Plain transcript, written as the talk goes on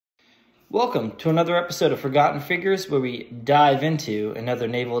Welcome to another episode of Forgotten Figures, where we dive into another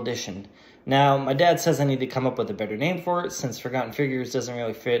naval edition. Now, my dad says I need to come up with a better name for it, since Forgotten Figures doesn't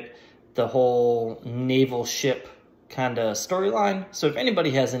really fit the whole naval ship kind of storyline. So if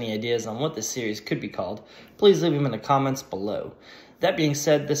anybody has any ideas on what this series could be called, please leave them in the comments below. That being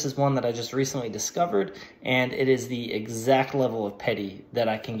said, this is one that I just recently discovered, and it is the exact level of petty that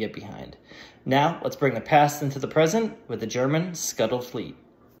I can get behind. Now, let's bring the past into the present with the German Scuttled fleet.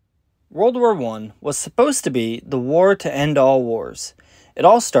 World War I was supposed to be the war to end all wars. It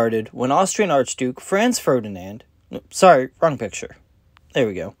all started when Austrian Archduke Franz Ferdinand, wrong picture, there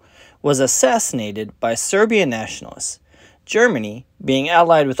we go, was assassinated by Serbian nationalists. Germany, being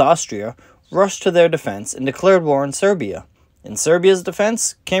allied with Austria, rushed to their defense and declared war on Serbia. In Serbia's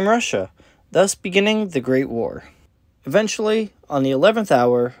defense came Russia, thus beginning the Great War. Eventually, on the 11th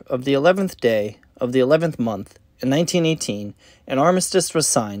hour of the 11th day of the 11th month, in 1918, an armistice was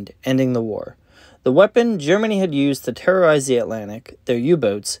signed, ending the war. The weapon Germany had used to terrorize the Atlantic, their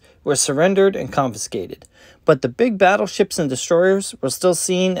U-boats, were surrendered and confiscated. But the big battleships and destroyers were still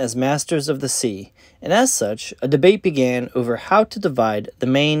seen as masters of the sea, and as such, a debate began over how to divide the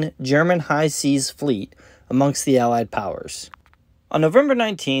main German high seas fleet amongst the Allied powers. On November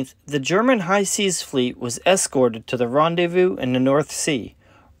 19th, the German high seas fleet was escorted to the rendezvous in the North Sea.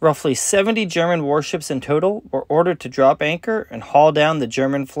 Roughly 70 German warships in total were ordered to drop anchor and haul down the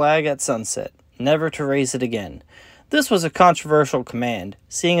German flag at sunset, never to raise it again. This was a controversial command,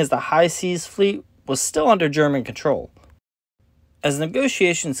 seeing as the high seas fleet was still under German control. As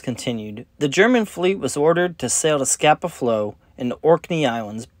negotiations continued, the German fleet was ordered to sail to Scapa Flow in the Orkney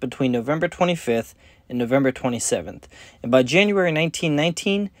Islands between November 25th and November 27th, and by January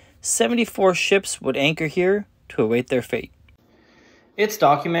 1919, 74 ships would anchor here to await their fate. It's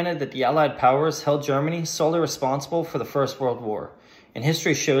documented that the Allied powers held Germany solely responsible for the First World War, and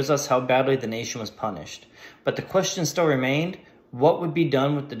history shows us how badly the nation was punished. But the question still remained, what would be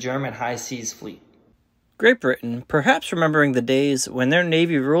done with the German high seas fleet? Great Britain, perhaps remembering the days when their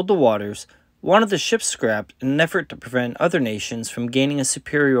navy ruled the waters, wanted the ships scrapped in an effort to prevent other nations from gaining a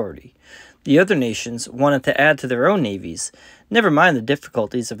superiority. The other nations wanted to add to their own navies, never mind the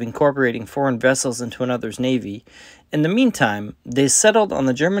difficulties of incorporating foreign vessels into another's navy. In the meantime, they settled on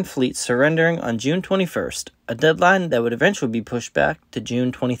the German fleet surrendering on June 21st, a deadline that would eventually be pushed back to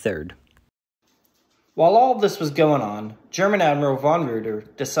June 23rd. While all of this was going on, German Admiral von Reuter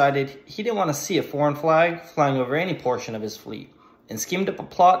decided he didn't want to see a foreign flag flying over any portion of his fleet, and schemed up a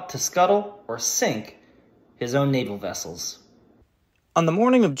plot to scuttle or sink his own naval vessels. On the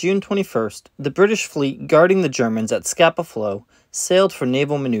morning of June 21st, the British fleet guarding the Germans at Scapa Flow sailed for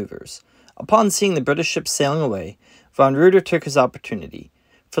naval maneuvers. Upon seeing the British ships sailing away, von Reuter took his opportunity.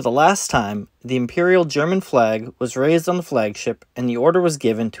 For the last time, the Imperial German flag was raised on the flagship, and the order was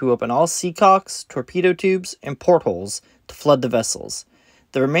given to open all seacocks, torpedo tubes, and portholes to flood the vessels.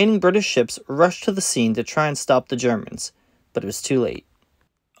 The remaining British ships rushed to the scene to try and stop the Germans, but it was too late.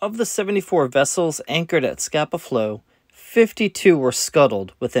 Of the 74 vessels anchored at Scapa Flow, 52 were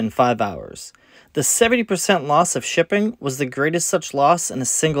scuttled within 5 hours. The 70% loss of shipping was the greatest such loss in a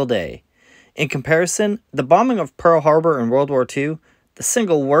single day. In comparison, the bombing of Pearl Harbor in World War II, the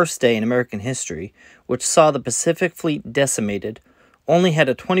single worst day in American history, which saw the Pacific Fleet decimated, only had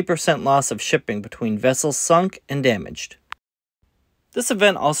a 20% loss of shipping between vessels sunk and damaged. This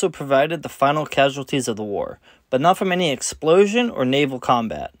event also provided the final casualties of the war, but not from any explosion or naval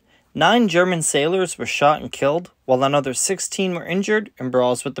combat. 9 German sailors were shot and killed, while another 16 were injured in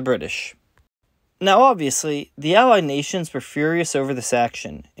brawls with the British. Now obviously, the Allied nations were furious over this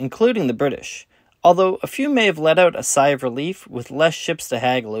action, including the British, although a few may have let out a sigh of relief with less ships to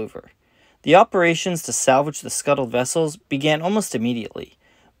haggle over. The operations to salvage the scuttled vessels began almost immediately,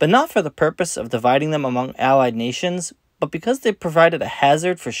 but not for the purpose of dividing them among Allied nations, but because they provided a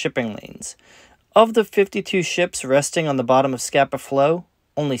hazard for shipping lanes. Of the 52 ships resting on the bottom of Scapa Flow,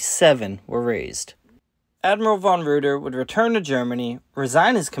 only 7 were raised. Admiral von Reuter would return to Germany,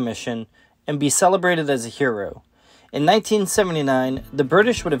 resign his commission, and be celebrated as a hero. In 1979, the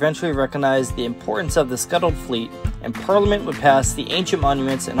British would eventually recognize the importance of the scuttled fleet, and Parliament would pass the Ancient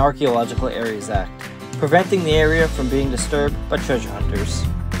Monuments and Archaeological Areas Act, preventing the area from being disturbed by treasure hunters.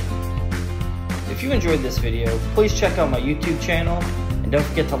 If you enjoyed this video, please check out my YouTube channel, and don't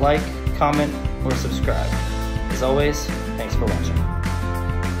forget to like, comment, or subscribe. As always, thanks for watching.